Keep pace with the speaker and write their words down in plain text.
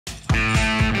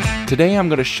Today I'm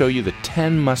going to show you the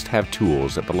 10 must-have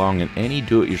tools that belong in any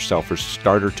do-it-yourselfer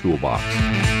starter toolbox.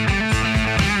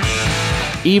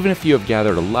 Even if you have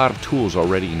gathered a lot of tools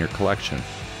already in your collection,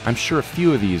 I'm sure a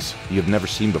few of these you have never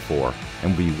seen before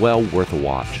and will be well worth a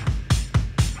watch.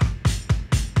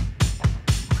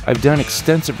 I've done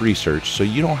extensive research so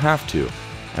you don't have to,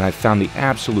 and I've found the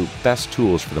absolute best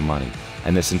tools for the money,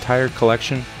 and this entire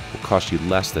collection will cost you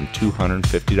less than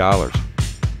 $250.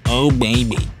 Oh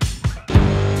baby.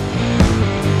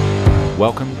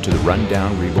 Welcome to the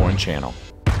Rundown Reborn channel.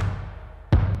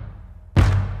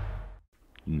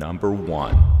 Number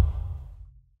 1.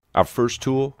 Our first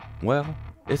tool, well,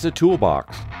 it's a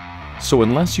toolbox. So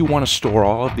unless you want to store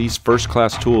all of these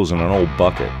first-class tools in an old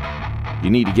bucket,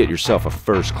 you need to get yourself a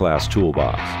first-class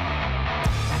toolbox.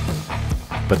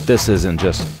 But this isn't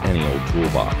just any old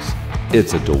toolbox,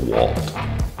 it's a DeWalt.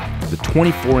 The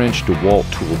 24-inch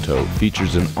DeWalt tool tote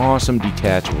features an awesome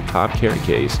detachable top carry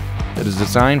case that is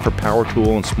designed for power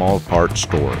tool and small part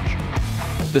storage.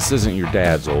 This isn't your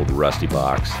dad's old rusty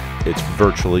box. It's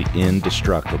virtually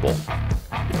indestructible.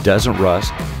 It doesn't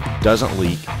rust, doesn't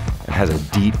leak, and has a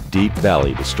deep, deep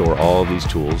belly to store all of these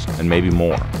tools and maybe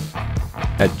more.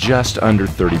 At just under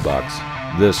 30 bucks,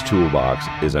 this toolbox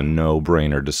is a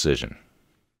no-brainer decision.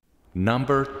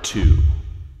 Number 2.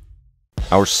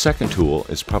 Our second tool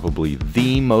is probably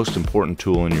the most important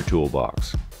tool in your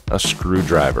toolbox, a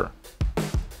screwdriver.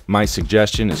 My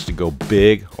suggestion is to go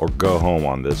big or go home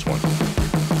on this one.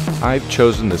 I've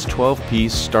chosen this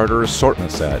 12-piece starter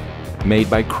assortment set made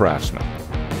by Craftsman.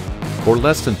 For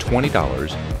less than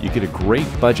 $20, you get a great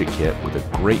budget kit with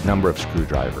a great number of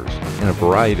screwdrivers in a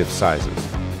variety of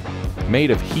sizes.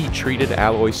 Made of heat-treated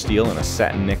alloy steel and a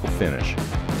satin nickel finish,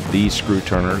 these screw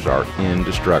turners are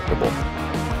indestructible.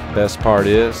 Best part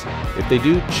is, if they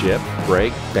do chip,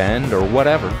 break, bend, or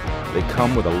whatever, they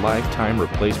come with a lifetime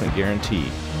replacement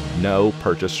guarantee. No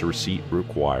purchase receipt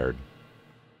required.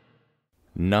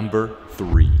 Number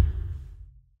 3.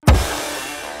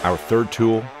 Our third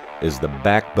tool is the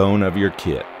backbone of your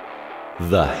kit,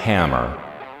 the hammer.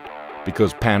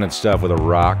 Because pounding stuff with a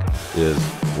rock is,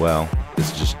 well,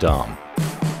 it's just dumb.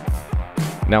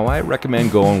 Now I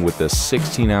recommend going with the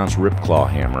 16-ounce Ripclaw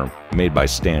hammer made by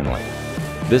Stanley.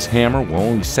 This hammer will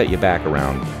only set you back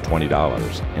around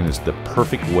 $20 and is the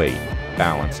perfect weight,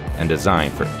 balance, and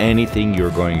design for anything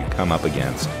you're going to come up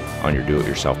against on your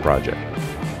do-it-yourself project.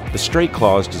 The straight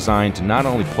claw is designed to not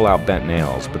only pull out bent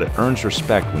nails, but it earns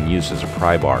respect when used as a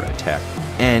pry bar to attack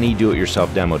any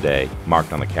do-it-yourself demo day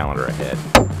marked on the calendar ahead.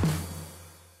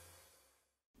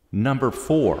 Number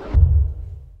 4.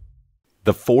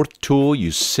 The fourth tool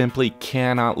you simply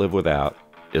cannot live without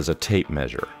is a tape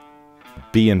measure.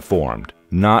 Be informed,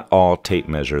 not all tape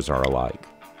measures are alike.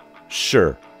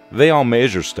 Sure, they all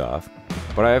measure stuff,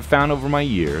 but I have found over my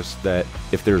years that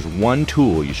if there's one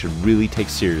tool you should really take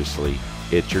seriously,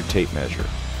 it's your tape measure.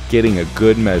 Getting a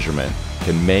good measurement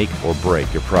can make or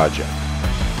break your project.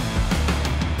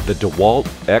 The DeWalt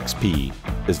XP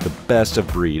is the best of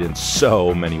breed in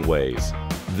so many ways.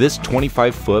 This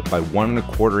 25-foot by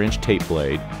 1¼ tape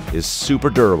blade is super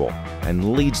durable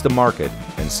and leads the market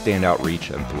in standout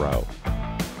reach and throw.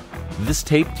 This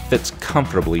tape fits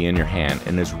comfortably in your hand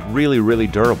and is really, really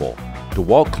durable.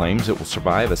 DeWalt claims it will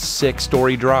survive a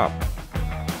 6-story drop.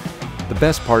 The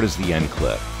best part is the end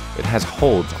clip. It has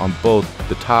holds on both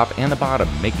the top and the bottom,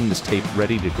 making this tape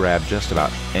ready to grab just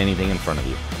about anything in front of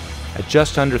you. At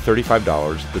just under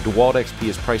 $35, the DeWalt XP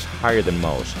is priced higher than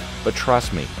most, but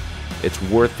trust me, it's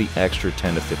worth the extra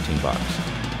 10 to 15 bucks.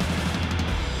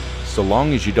 So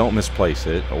long as you don't misplace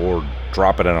it or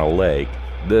drop it in a lake,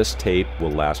 this tape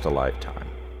will last a lifetime.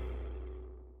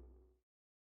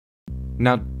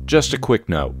 Now, just a quick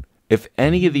note. If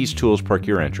any of these tools perk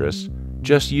your interest,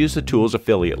 just use the tools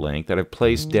affiliate link that I've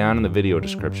placed down in the video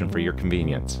description for your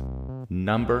convenience.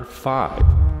 Number 5.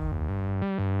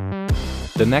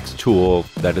 The next tool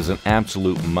that is an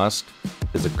absolute must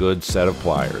is a good set of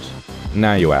pliers.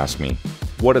 Now you ask me,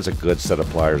 what is a good set of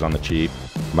pliers on the cheap?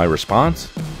 My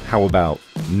response? How about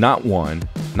not 1,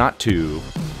 not 2,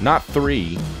 not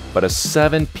 3, but a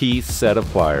 7-piece set of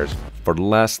pliers for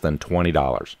less than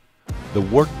 $20. The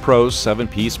WorkPro's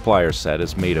 7-piece plier set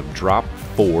is made of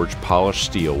drop-forged polished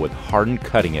steel with hardened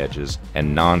cutting edges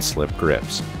and non-slip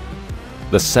grips.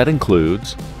 The set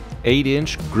includes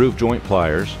 8-inch groove joint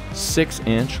pliers,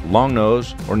 6-inch long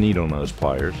nose or needle nose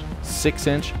pliers,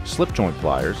 6-inch slip joint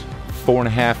pliers,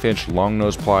 4.5-inch long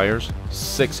nose pliers,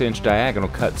 6-inch diagonal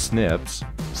cut snips,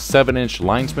 7-inch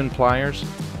linesman pliers,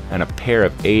 and a pair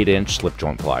of 8-inch slip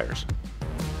joint pliers.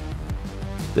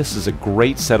 This is a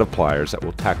great set of pliers that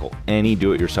will tackle any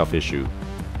do-it-yourself issue.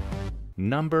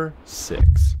 Number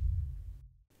 6.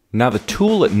 Now the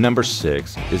tool at number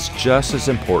 6 is just as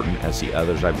important as the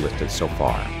others I've listed so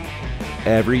far.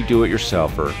 Every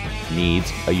do-it-yourselfer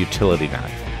needs a utility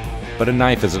knife. But a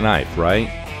knife is a knife, right?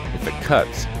 If it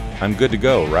cuts, I'm good to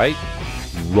go, right?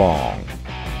 Wrong.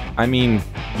 I mean,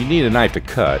 you need a knife to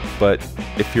cut, but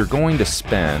if you're going to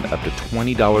spend up to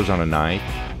 $20 on a knife,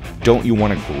 don't you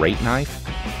want a great knife?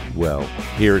 Well,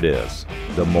 here it is,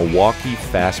 the Milwaukee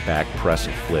Fastback Press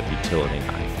and Flip Utility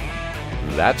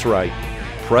Knife. That's right,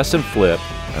 press and flip,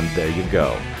 and there you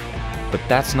go. But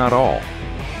that's not all.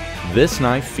 This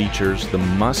knife features the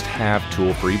must-have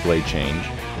tool-free blade change,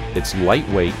 it's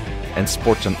lightweight, and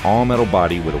sports an all-metal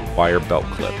body with a wire belt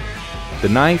clip. The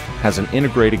knife has an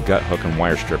integrated gut hook and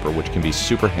wire stripper which can be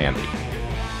super handy.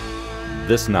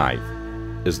 This knife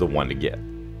is the one to get.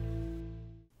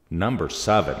 Number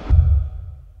 7.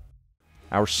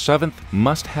 Our 7th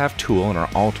must-have tool in our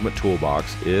ultimate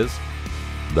toolbox is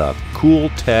the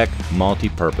Cool-Tech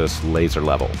Multi-Purpose Laser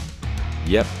Level.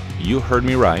 Yep, you heard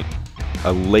me right.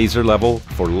 A laser level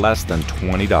for less than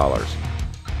 $20.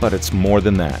 But it's more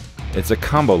than that. It's a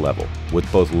combo level with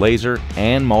both laser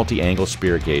and multi-angle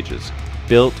spirit gauges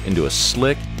built into a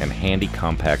slick and handy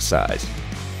compact size.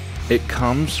 It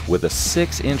comes with a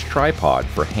 6-inch tripod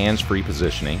for hands-free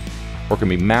positioning, or can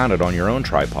be mounted on your own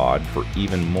tripod for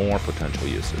even more potential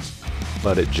uses.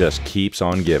 But it just keeps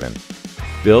on giving.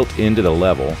 Built into the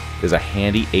level is a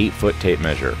handy 8-foot tape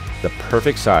measure, the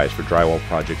perfect size for drywall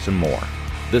projects and more.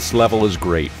 This level is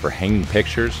great for hanging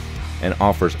pictures and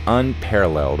offers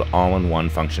unparalleled all-in-one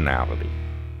functionality.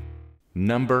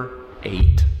 Number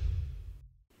 8.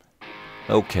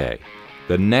 Okay,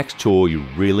 the next tool you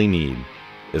really need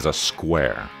is a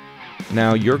square.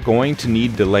 Now you're going to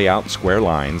need to lay out square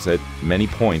lines at many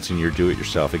points in your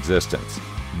do-it-yourself existence.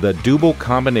 The Double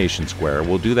Combination Square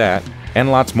will do that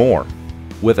and lots more.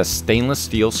 With a stainless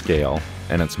steel scale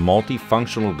and its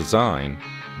multifunctional design,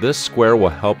 this square will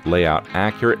help lay out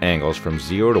accurate angles from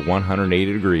 0 to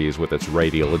 180 degrees with its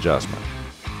radial adjustment.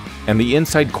 And the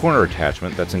inside corner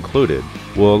attachment that's included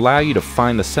will allow you to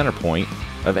find the center point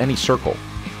of any circle.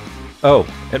 Oh,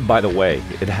 and by the way,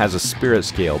 it has a spirit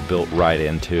scale built right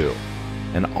in too.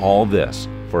 And all this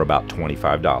for about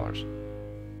 $25.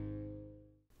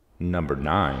 Number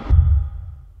 9.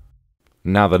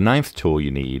 Now the 9th tool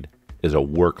you need is a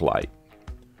work light.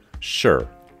 Sure,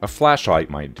 a flashlight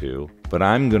might do, but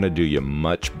I'm going to do you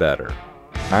much better.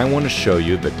 I want to show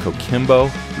you the Kokimbo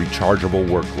rechargeable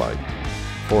work light.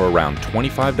 For around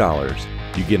 $25,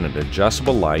 you get an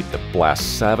adjustable light that blasts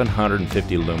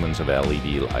 750 lumens of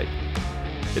LED light.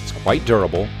 It's quite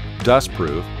durable,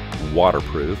 dust-proof,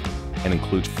 waterproof, and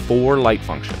includes 4 light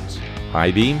functions: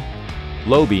 high beam,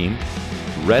 low beam,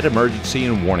 red emergency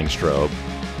and warning strobe,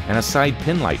 and a side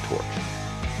pin light torch.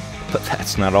 But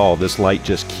that's not all, this light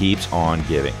just keeps on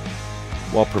giving.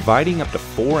 While providing up to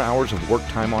 4 hours of work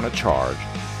time on a charge,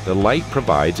 the light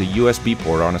provides a USB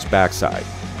port on its backside.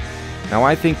 Now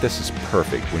I think this is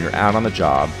perfect when you're out on the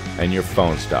job and your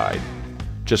phone's died.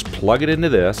 Just plug it into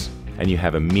this and you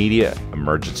have immediate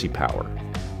emergency power.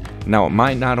 Now it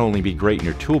might not only be great in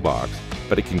your toolbox,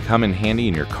 but it can come in handy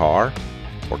in your car,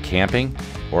 or camping,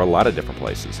 or a lot of different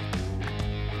places.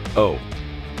 Oh,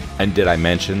 and did I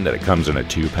mention that it comes in a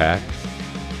 2-pack?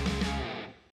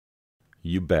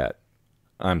 You bet.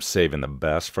 I'm saving the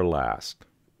best for last.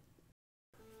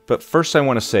 But first I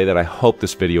want to say that I hope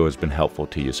this video has been helpful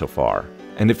to you so far.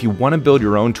 And if you want to build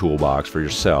your own toolbox for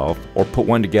yourself, or put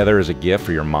one together as a gift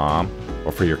for your mom,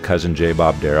 or for your cousin J.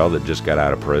 Bob Darrell that just got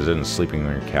out of prison and sleeping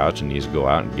on your couch and needs to go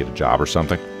out and get a job or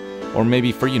something, or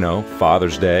maybe for,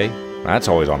 Father's Day, that's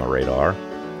always on the radar,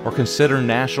 or consider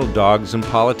National Dogs and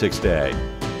Politics Day,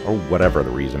 or whatever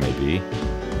the reason may be,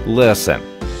 listen,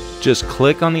 just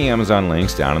click on the Amazon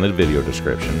links down in the video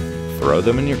description, throw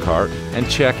them in your cart, and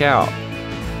check out.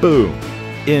 Boom!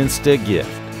 Insta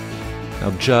gift. Now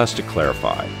just to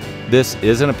clarify, this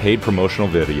isn't a paid promotional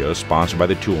video sponsored by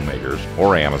the tool makers,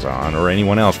 or Amazon, or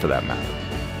anyone else for that matter.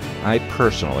 I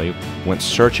personally went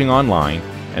searching online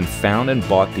and found and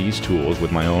bought these tools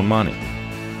with my own money.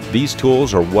 These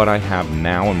tools are what I have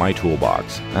now in my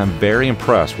toolbox. I'm very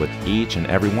impressed with each and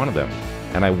every one of them,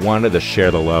 and I wanted to share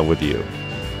the love with you.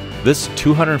 This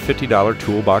 $250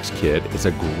 toolbox kit is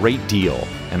a great deal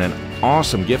and an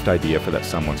awesome gift idea for that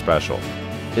someone special.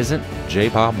 Isn't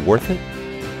J-Bob worth it?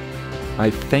 I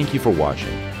thank you for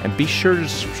watching, and be sure to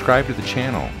subscribe to the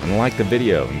channel and like the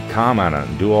video and comment on it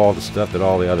and do all the stuff that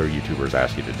all the other YouTubers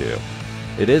ask you to do.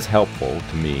 It is helpful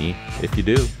to me if you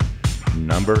do.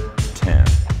 Number 10.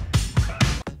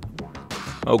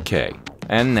 Okay,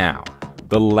 and now,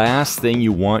 the last thing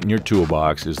you want in your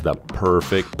toolbox is the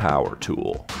perfect power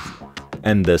tool.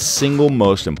 And the single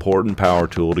most important power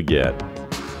tool to get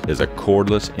is a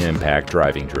cordless impact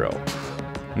driving drill.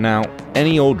 Now,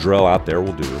 any old drill out there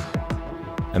will do,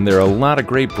 and there are a lot of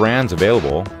great brands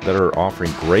available that are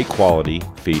offering great quality,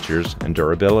 features, and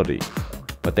durability,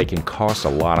 but they can cost a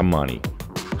lot of money,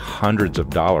 hundreds of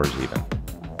dollars even.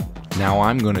 Now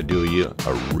I'm going to do you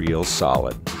a real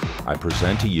solid. I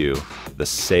present to you the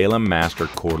Salem Master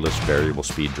Cordless Variable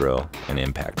Speed Drill and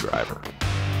Impact Driver.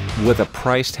 With a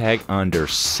price tag under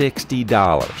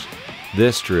 $60,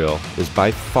 this drill is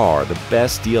by far the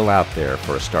best deal out there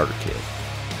for a starter kit.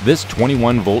 This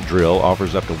 21-volt drill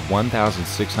offers up to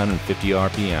 1,650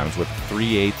 RPMs with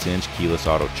 3/8-inch keyless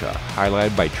auto chuck,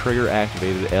 highlighted by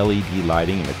trigger-activated LED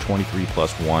lighting and a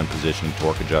 23+1 positioning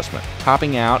torque adjustment,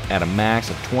 topping out at a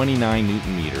max of 29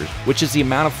 Newton meters, which is the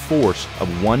amount of force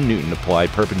of 1 Newton applied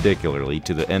perpendicularly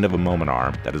to the end of a moment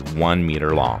arm that is 1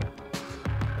 meter long.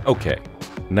 Okay,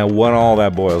 now what all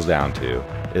that boils down to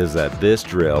is that this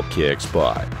drill kicks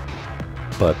butt.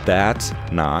 But that's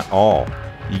not all.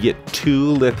 You get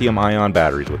 2 lithium-ion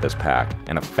batteries with this pack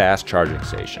and a fast charging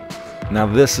station. Now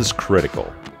this is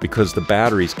critical because the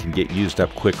batteries can get used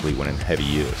up quickly when in heavy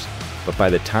use. But by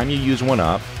the time you use one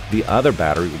up, the other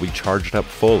battery will be charged up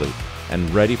fully and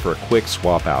ready for a quick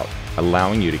swap out,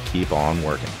 allowing you to keep on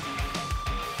working.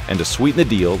 And to sweeten the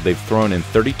deal, they've thrown in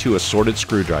 32 assorted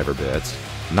screwdriver bits,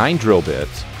 9 drill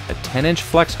bits, a 10-inch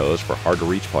flex hose for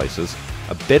hard-to-reach places,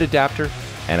 a bit adapter,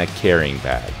 and a carrying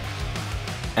bag.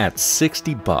 At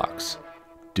 $60,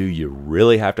 do you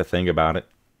really have to think about it?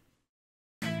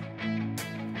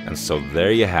 And so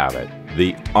there you have it,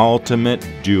 the ultimate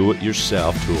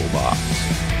do-it-yourself toolbox.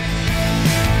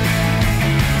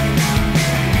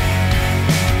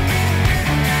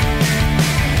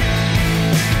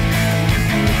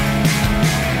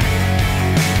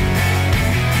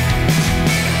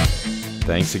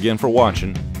 Thanks again for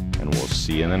watching, and we'll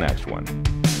see you in the next one.